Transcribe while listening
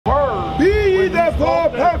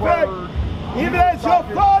even as your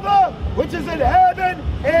Father, which is in heaven,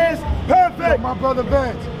 is perfect. So my brother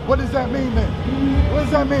Vance, what does that mean then? What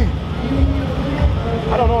does that mean?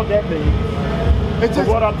 I don't know what that means. It just,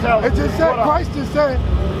 what I'm telling it just said, Christ just said,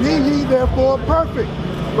 be ye therefore perfect.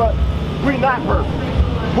 But we're not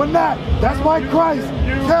perfect. We're not. That's why Christ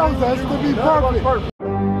tells us to be perfect.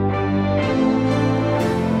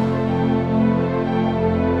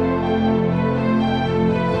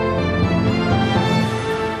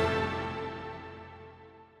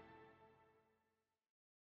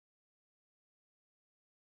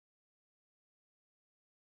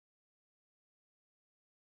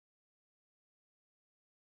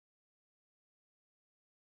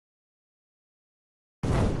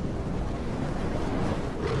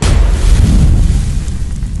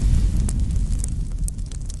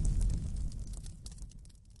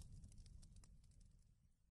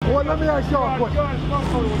 Well, let me ask y'all a question.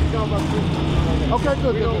 Okay,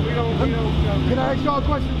 good. Can I ask y'all a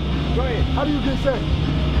question? Go ahead. How do you get saved?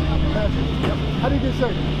 How do you get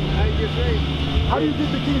saved? How do you get saved? How do you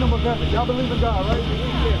get the kingdom of heaven? Y'all believe in God, right?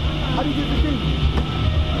 How do you get the kingdom? We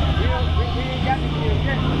ain't got the kingdom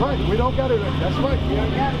yet. Right, we don't got it. That's right. We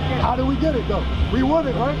don't got it yet. How do we get it though? We want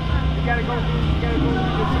it, right? You gotta go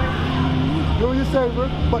Do your Savior,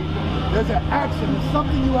 but there's an action. There's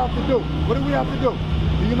something you have to do. What do we have to do?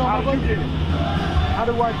 Do you know how do you get it? How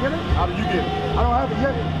do I get it? How do you get it? I don't have it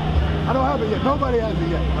yet. I don't have it yet. Nobody has it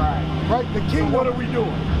yet. Right? The kingdom. So what are we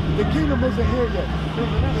doing? The kingdom isn't here yet.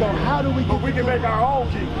 So how do we get But we can make our own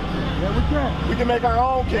kingdom. Yeah, we can. We can make our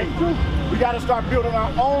own kingdom. We got to start building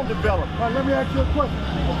our own development. All right, let me ask you a question.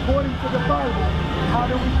 According to the Bible, how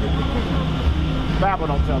do we get the kingdom? The Bible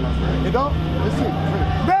don't tell us. It don't? Let's see.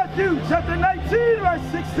 Matthew chapter 19, verse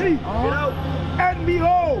 16. And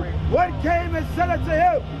behold, one came and said unto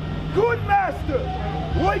him, Good master,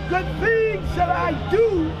 what good thing shall I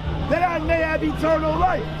do that I may have eternal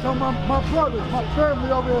life? So my brothers, my family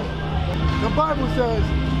over here, the Bible says,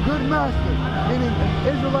 good master, meaning an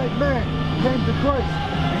Israelite man came to Christ,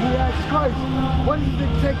 and he asked Christ, what does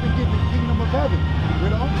it take to get the kingdom of heaven? You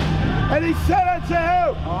know? And he said unto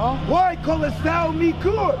him, Why callest thou me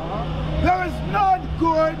good? There is none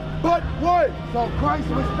good but one. So Christ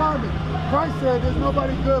responded. Christ said there's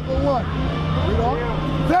nobody good but one. You know?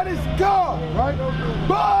 That is God. Right?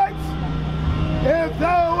 But if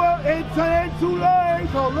thou wilt enter into life.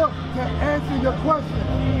 So look, to answer your question,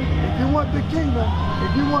 if you want the kingdom,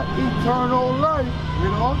 if you want eternal life, you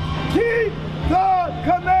know? Keep the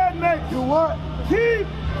commandments. You what? Keep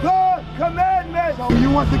the commandments. So you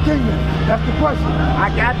want the kingdom? That's the question. I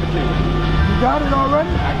got the kingdom. You got it already?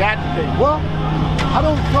 I got the kingdom. Well, I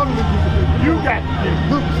don't totally get the kingdom. You got the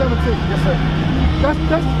kingdom. Luke 17. Yes, sir.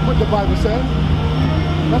 That's what the Bible says.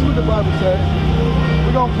 That's what the Bible says.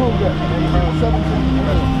 We're going to prove that.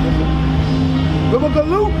 17. The book of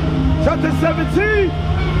Luke, chapter 17,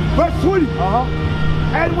 verse 20.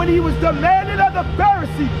 And when he was demanded of the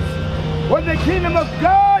Pharisees when the kingdom of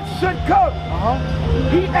God should come,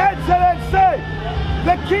 he answered and said,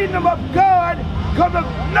 the kingdom of God cometh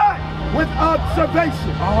not with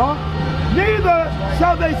observation. Neither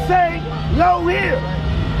shall they say, lo here,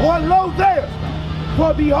 or lo there.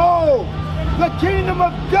 For behold, the kingdom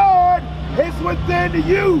of God is within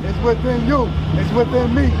you. It's within you. It's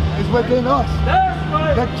within me. It's within us.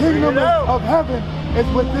 The kingdom of heaven is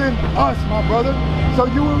within us, my brother. So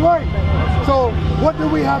you were right. So what do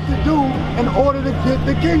we have to do in order to get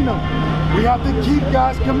the kingdom? We have to keep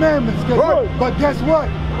God's commandments. But guess what?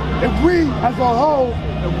 If we, as a whole,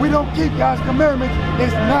 if we don't keep God's commandments,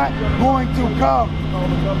 it's not going to come.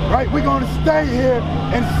 Right? We're going to stay here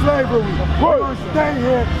in slavery. We're going to stay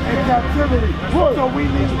here in captivity. So we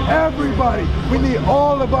need everybody. We need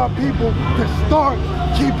all of our people to start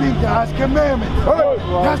keeping God's commandments.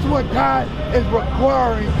 That's what God is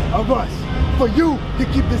requiring of us. For you to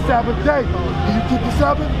keep the Sabbath day. Do you keep the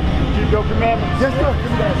Sabbath? Keep your commandments. Yes, sir.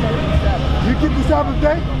 You keep the Sabbath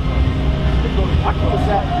day? I keep the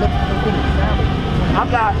Sabbath.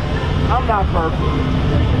 I'm not perfect.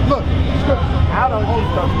 Look, I don't keep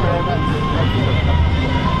those commandments.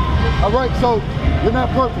 All right, so you're not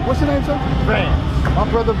perfect. What's your name, sir? Vance. My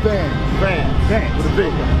brother Vance. Vance. With a V.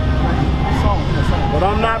 But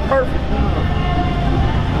I'm not perfect.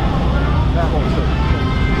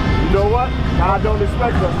 You know what? God don't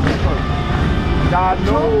expect us to be perfect. God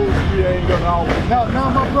knows we ain't gonna always. Now,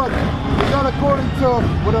 my brother, is that according to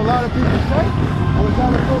what a lot of people say, or is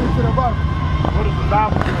that according to the Bible? What does the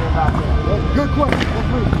Bible say about that? Good question.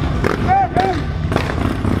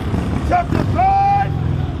 Chapter 5,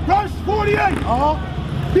 verse 48.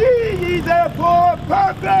 Be ye therefore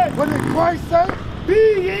perfect. What did Christ say?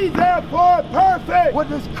 Be ye therefore perfect. What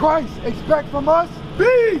does Christ expect from us?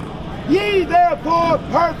 Be ye therefore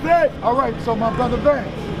perfect. All right, so my brother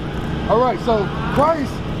Vance. All right, so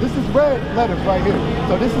Christ, this is red letters right here.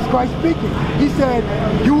 So this is Christ speaking. He said,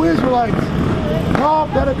 you Israelites, y'all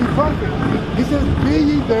better be perfect. He says,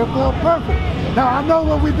 be ye therefore perfect. Now I know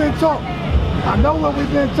what we've been taught. I know what we've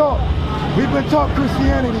been taught. We've been taught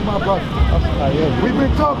Christianity, my brother. We've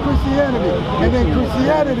been taught Christianity. And in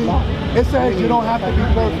Christianity, it says you don't have to be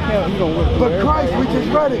perfect. But Christ, we just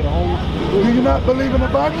read it. Do you not believe in the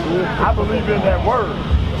Bible? I believe in that word.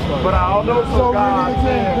 But I also God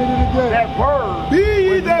said that word. Be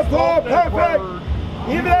ye therefore perfect,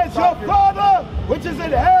 even as your Father which is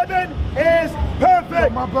in heaven is perfect. So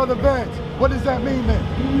my brother Vance, what does that mean then?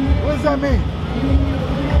 What does that mean?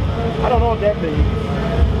 I don't know what that means.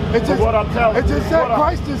 It just, what I'm telling it just said,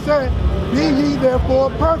 Christ just said, be ye therefore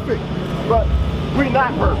perfect. But we're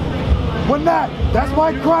not perfect. We're not. That's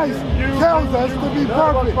why Christ tells us to be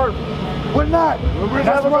perfect. We're not.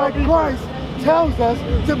 That's why Christ tells us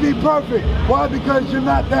to be perfect. Why? Because you're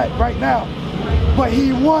not that right now. But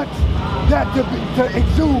he wants that to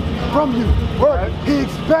exude from you. Right. He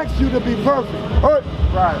expects you to be perfect.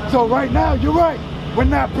 Right. So right now, you're right. We're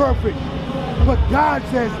not perfect. But God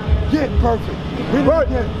says, get perfect.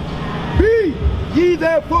 Be ye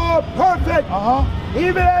therefore perfect,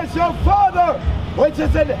 even as your Father which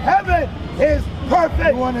is in heaven is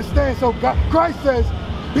perfect. You understand? So God, Christ says,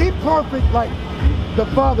 be perfect like the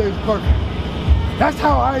Father is perfect. That's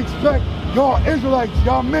how I expect y'all Israelites,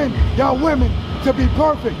 y'all men, y'all women to be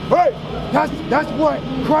perfect. Right. That's what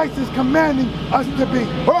Christ is commanding us to be.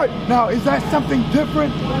 Right. Now, is that something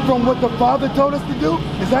different from what the Father told us to do?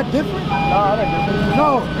 Is that different?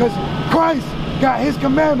 No, because Christ got his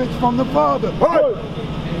commandments from the Father. Right.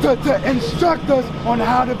 To instruct us on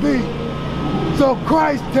how to be. So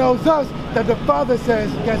Christ tells us that the Father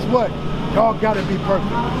says, guess what? Y'all got to be perfect.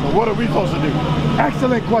 So what are we supposed to do?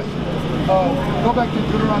 Excellent question. Go back to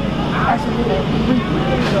Deuteronomy. Actually,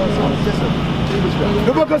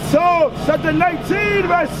 the book of Psalms, chapter 19,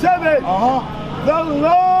 verse 7. The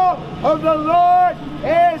law of the Lord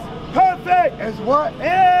is perfect. Is what?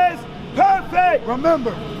 Is perfect.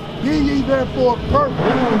 Remember, be ye therefore perfect. We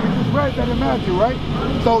just read that in Matthew, right?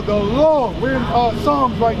 So the law, we're in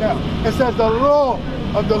Psalms right now. It says the law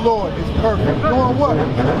of the Lord is perfect. Doing what?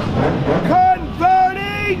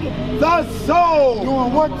 Converting the soul.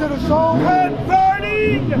 Doing what to the soul?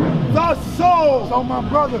 Converting the soul. So my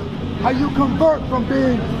brother, how you convert from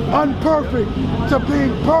being unperfect to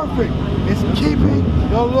being perfect is keeping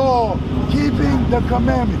the law, keeping the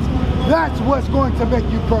commandments. That's what's going to make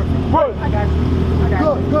you perfect. Right. I got you.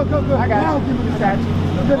 Good. I got Now you. give me the I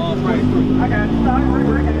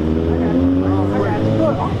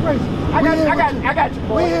got you. I got you. I got you.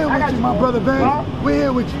 We're here with you, my brother Van. We're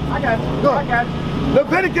here with you. I got you. I got you.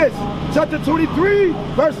 Leviticus chapter 23,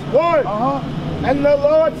 verse 1. And the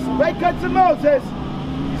Lord spake unto Moses,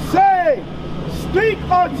 say, speak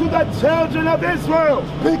unto the children of Israel.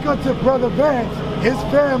 Speak unto brother Vance, his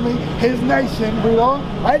family, his nation, read on.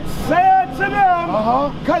 And say unto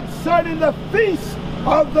them concerning the feast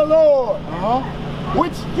of the Lord,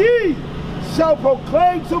 which ye shall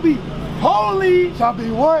proclaim to be holy. Shall be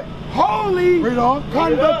what? Holy. Read on.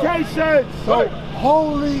 Convocations. So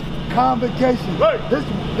holy convocation.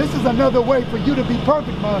 This is another way for you to be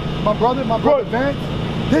perfect, my brother Vance.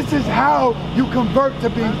 This is how you convert to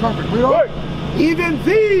being perfect. Read on. Even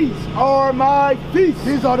these are my feasts.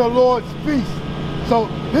 These are the Lord's feasts. So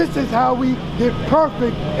this is how we get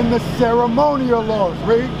perfect in the ceremonial laws.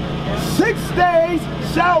 Read. 6 days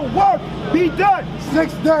shall work be done.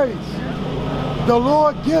 6 days. The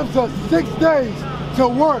Lord gives us 6 days to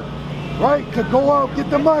work, right? To go out, get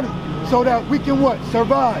the money, so that we can what?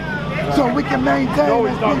 Survive. So we can maintain. No,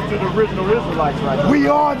 he's talking to the original Israelites right now. We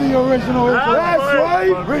are the original Israelites. That's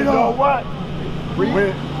right. But you know what?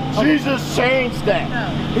 When Jesus changed that.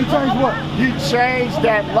 He changed what? He changed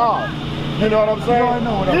that law. You know what I'm saying? I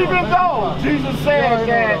know what I'm Even though Jesus said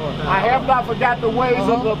that I have not forgot the ways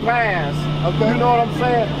of the past. You know what I'm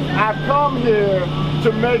saying? I've come here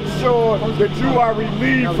to make sure that you are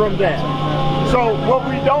relieved from that. So what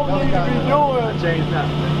we don't need to be doing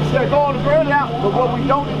is going to burn it out, but what we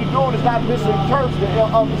don't need to be doing is not misinterpreting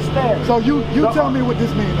and understand. So you tell me what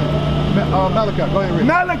this means then. Malachi, go ahead and read.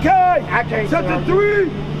 Malachi chapter 3,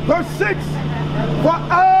 verse 6. For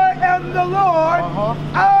I am the Lord,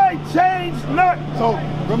 I change not. So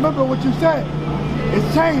remember what you said.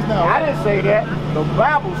 It's changed now. I didn't say that. The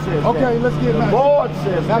Bible says that. Okay, let's get Matthew. The Lord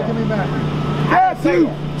says now that. give me Matthew. Matthew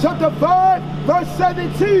chapter 5, verse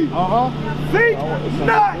 17. Think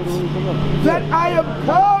not that I am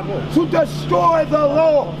come to destroy the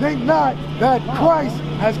law. Think not that Christ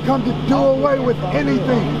has come to do away with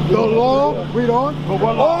anything. The law, read on.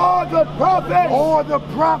 All the prophets. All the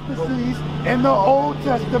prophecies in the Old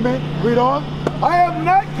Testament, read on. I have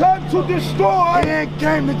not come to destroy. He ain't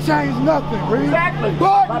came to change nothing, read. Exactly.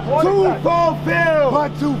 But to fulfill.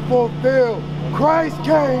 But to fulfill. Christ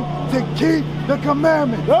came to keep the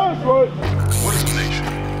commandments. That's right. What is the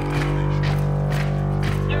nation?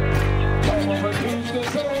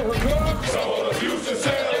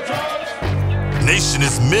 Nation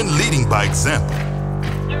is men leading by example.